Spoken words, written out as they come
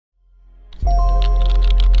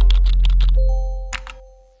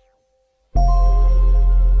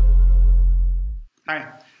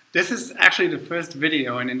This is actually the first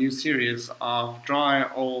video in a new series of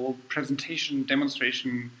dry.io presentation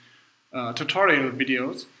demonstration tutorial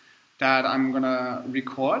videos that I'm gonna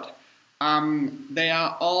record. They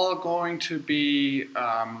are all going to be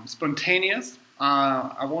spontaneous.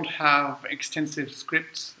 I won't have extensive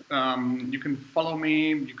scripts. You can follow me,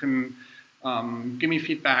 you can give me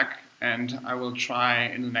feedback, and I will try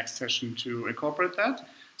in the next session to incorporate that.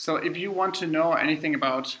 So if you want to know anything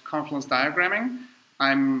about Confluence diagramming,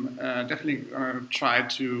 I'm definitely going to try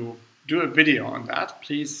to do a video on that.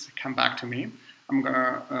 Please come back to me. I'm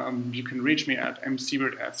gonna. You can reach me at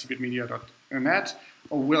mseibert@seibertmedia.net,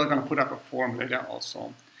 or we're going to put up a form later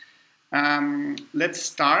also. Let's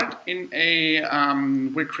start in a.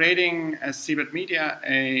 We're creating as Seibert Media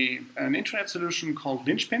an internet solution called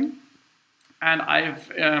Linchpin, and I've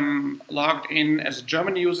logged in as a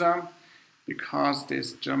German user because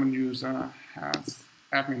this German user has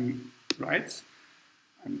admin rights.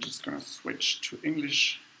 I'm just going to switch to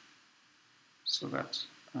English so that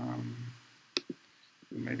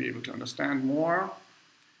you may be able to understand more.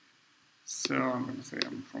 So I'm going to say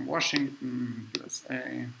I'm from Washington,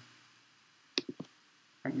 USA.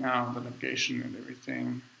 And now the navigation and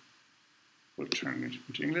everything will turn it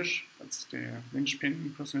into English. That's the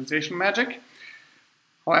Linchpin personalization magic.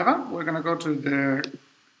 However, we're going to go to the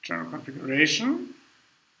general configuration.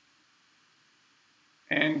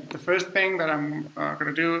 And the first thing that I'm going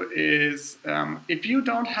to do is, if you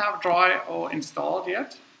don't have dry.io installed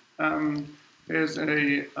yet, there's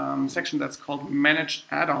a section that's called Manage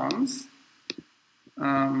Add-ons.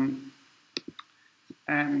 And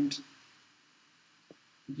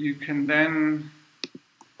you can then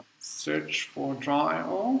search for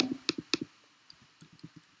dry.io.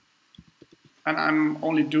 And I'm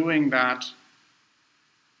only doing that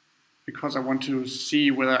because I want to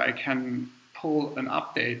see whether I can pull an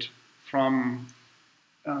update from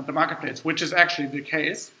the marketplace, which is actually the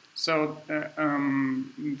case. So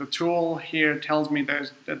the tool here tells me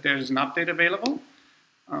that there's an update available.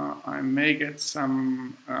 I may get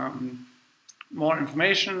some more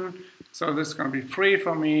information. So this is going to be free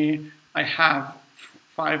for me. I have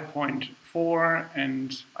 5.4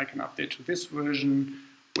 and I can update to this version,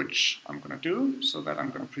 which I'm going to do, so that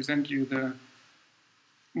I'm going to present you the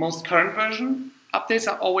most current version. Updates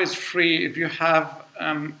are always free if you have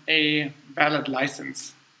a valid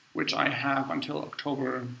license, which I have until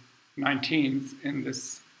October 19th in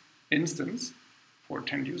this instance for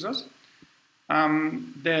 10 users.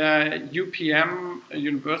 The UPM,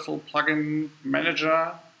 Universal Plugin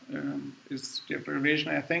Manager, is the abbreviation,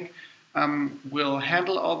 I think, will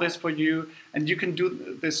handle all this for you. And you can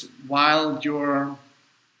do this while you're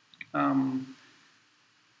in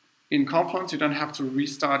Confluence. You don't have to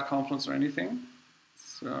restart Confluence or anything.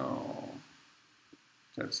 So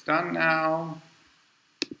that's done now.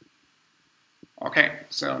 Okay,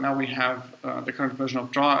 so now we have the current version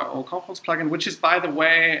of dry.io Confluence plugin, which is, by the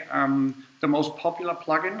way, the most popular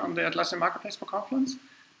plugin on the Atlassian marketplace for Confluence.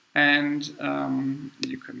 And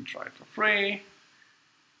you can try it for free.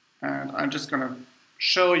 And I'm just going to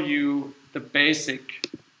show you the basic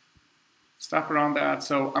stuff around that.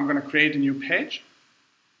 So I'm going to create a new page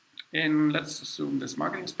in, let's assume, this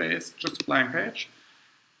marketing space, just a blank page.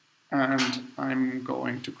 And I'm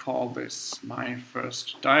going to call this my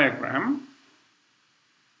first diagram.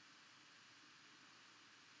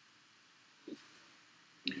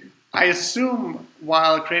 I assume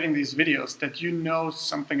while creating these videos that you know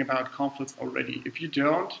something about Confluence already. If you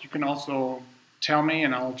don't, you can also tell me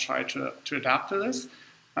and I'll try to adapt to this.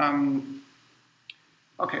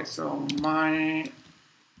 Okay, so my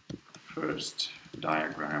first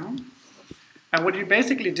diagram. And what you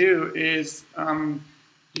basically do is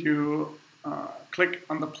you click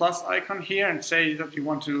on the plus icon here and say that you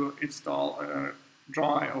want to install a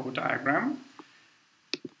dry.io diagram.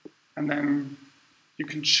 And then you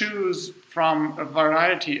can choose from a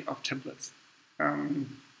variety of templates.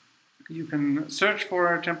 You can search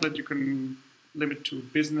for a template, you can limit to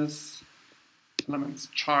business, elements,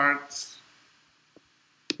 charts,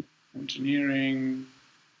 engineering,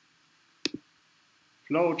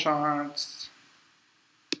 flow charts,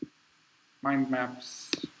 mind maps,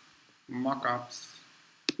 mockups,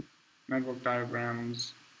 network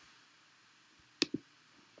diagrams,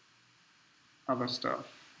 other stuff,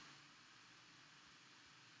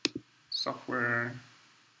 software.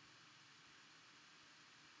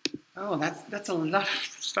 Oh, that's a lot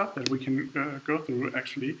of stuff that we can go through,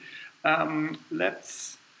 actually.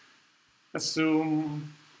 Let's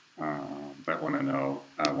assume that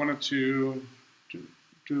I wanted to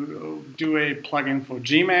do a plugin for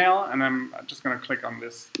Gmail, and I'm just going to click on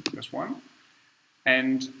this one.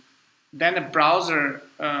 And then a browser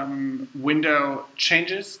window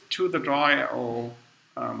changes to the Draw.io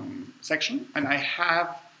section, and I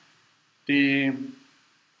have the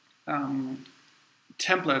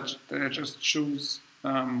template that I just choose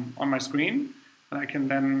on my screen, and I can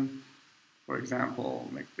then, for example,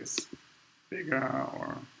 make this bigger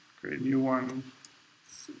or create a new one.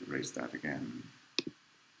 Let's erase that again.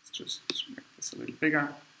 Let's just make this a little bigger.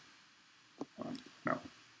 No.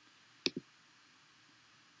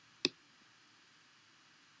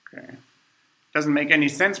 Okay. Doesn't make any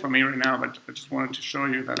sense for me right now, but I just wanted to show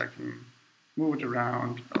you that I can move it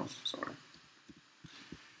around. Oh, sorry.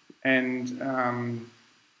 And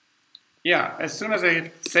yeah, as soon as I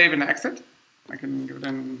hit save and exit, I can give it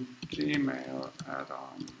in Gmail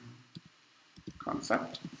add-on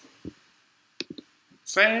concept.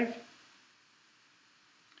 Save.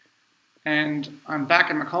 And I'm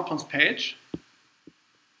back in my Confluence page.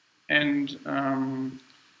 And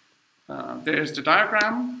there's the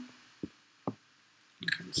diagram. You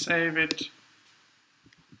can save it.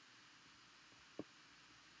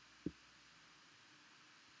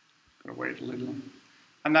 Gotta wait a little.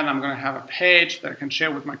 And then I'm going to have a page that I can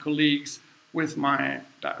share with my colleagues with my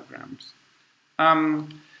diagrams.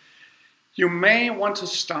 You may want to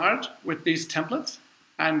start with these templates,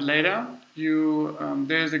 and later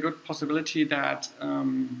there's a good possibility that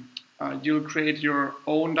you'll create your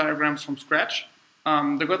own diagrams from scratch.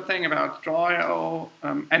 The good thing about Draw.io,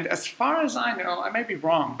 and as far as I know, I may be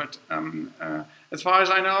wrong, but as far as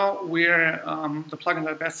I know, we're the plugin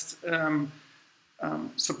that best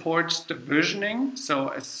supports the versioning. So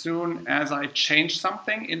as soon as I change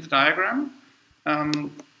something in the diagram,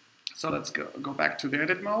 so let's go back to the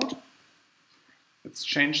edit mode. Let's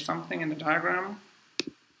change something in the diagram.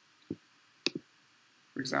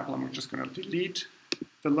 For example, I'm just going to delete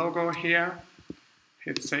the logo here,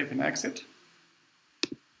 hit save and exit,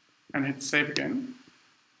 and hit save again.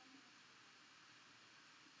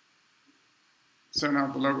 So now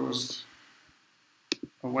the logo is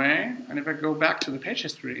away, and if I go back to the page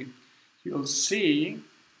history, you'll see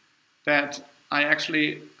that I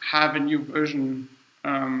actually have a new version,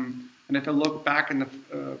 and if I look back in the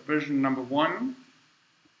version number 1,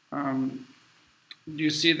 you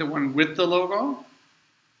see the one with the logo,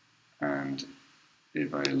 and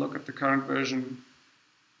if I look at the current version,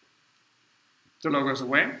 the logo is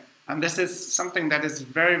away. And this is something that is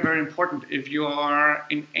very, very important if you are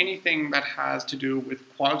in anything that has to do with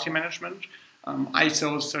quality management,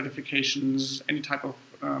 ISO certifications, any type of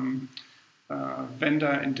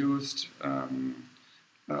vendor-induced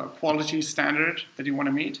quality standard that you want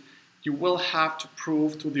to meet. You will have to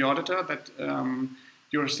prove to the auditor that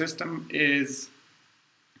your system is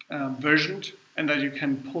versioned and that you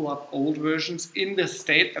can pull up old versions in the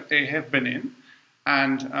state that they have been in.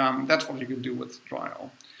 And that's what you can do with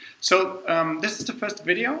Draw.io. So this is the first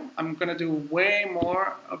video. I'm going to do way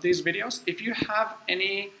more of these videos. If you have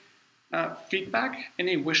any feedback,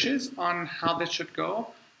 any wishes on how this should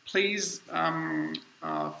go, please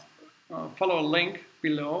follow a link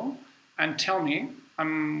below and tell me.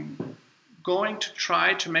 I'm going to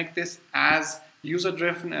try to make this as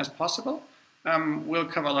user-driven as possible. We'll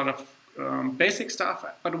cover a lot of basic stuff,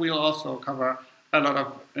 but we'll also cover a lot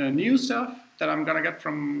of new stuff that I'm going to get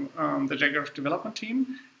from the JIRA development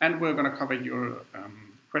team, and we're going to cover your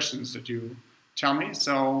questions that you tell me.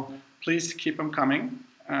 So please keep them coming.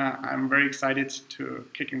 I'm very excited to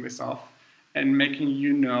kicking this off and making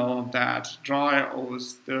you know that Draw.io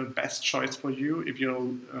is the best choice for you if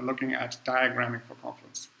you're looking at diagramming for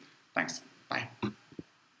Confluence. Thanks. Bye.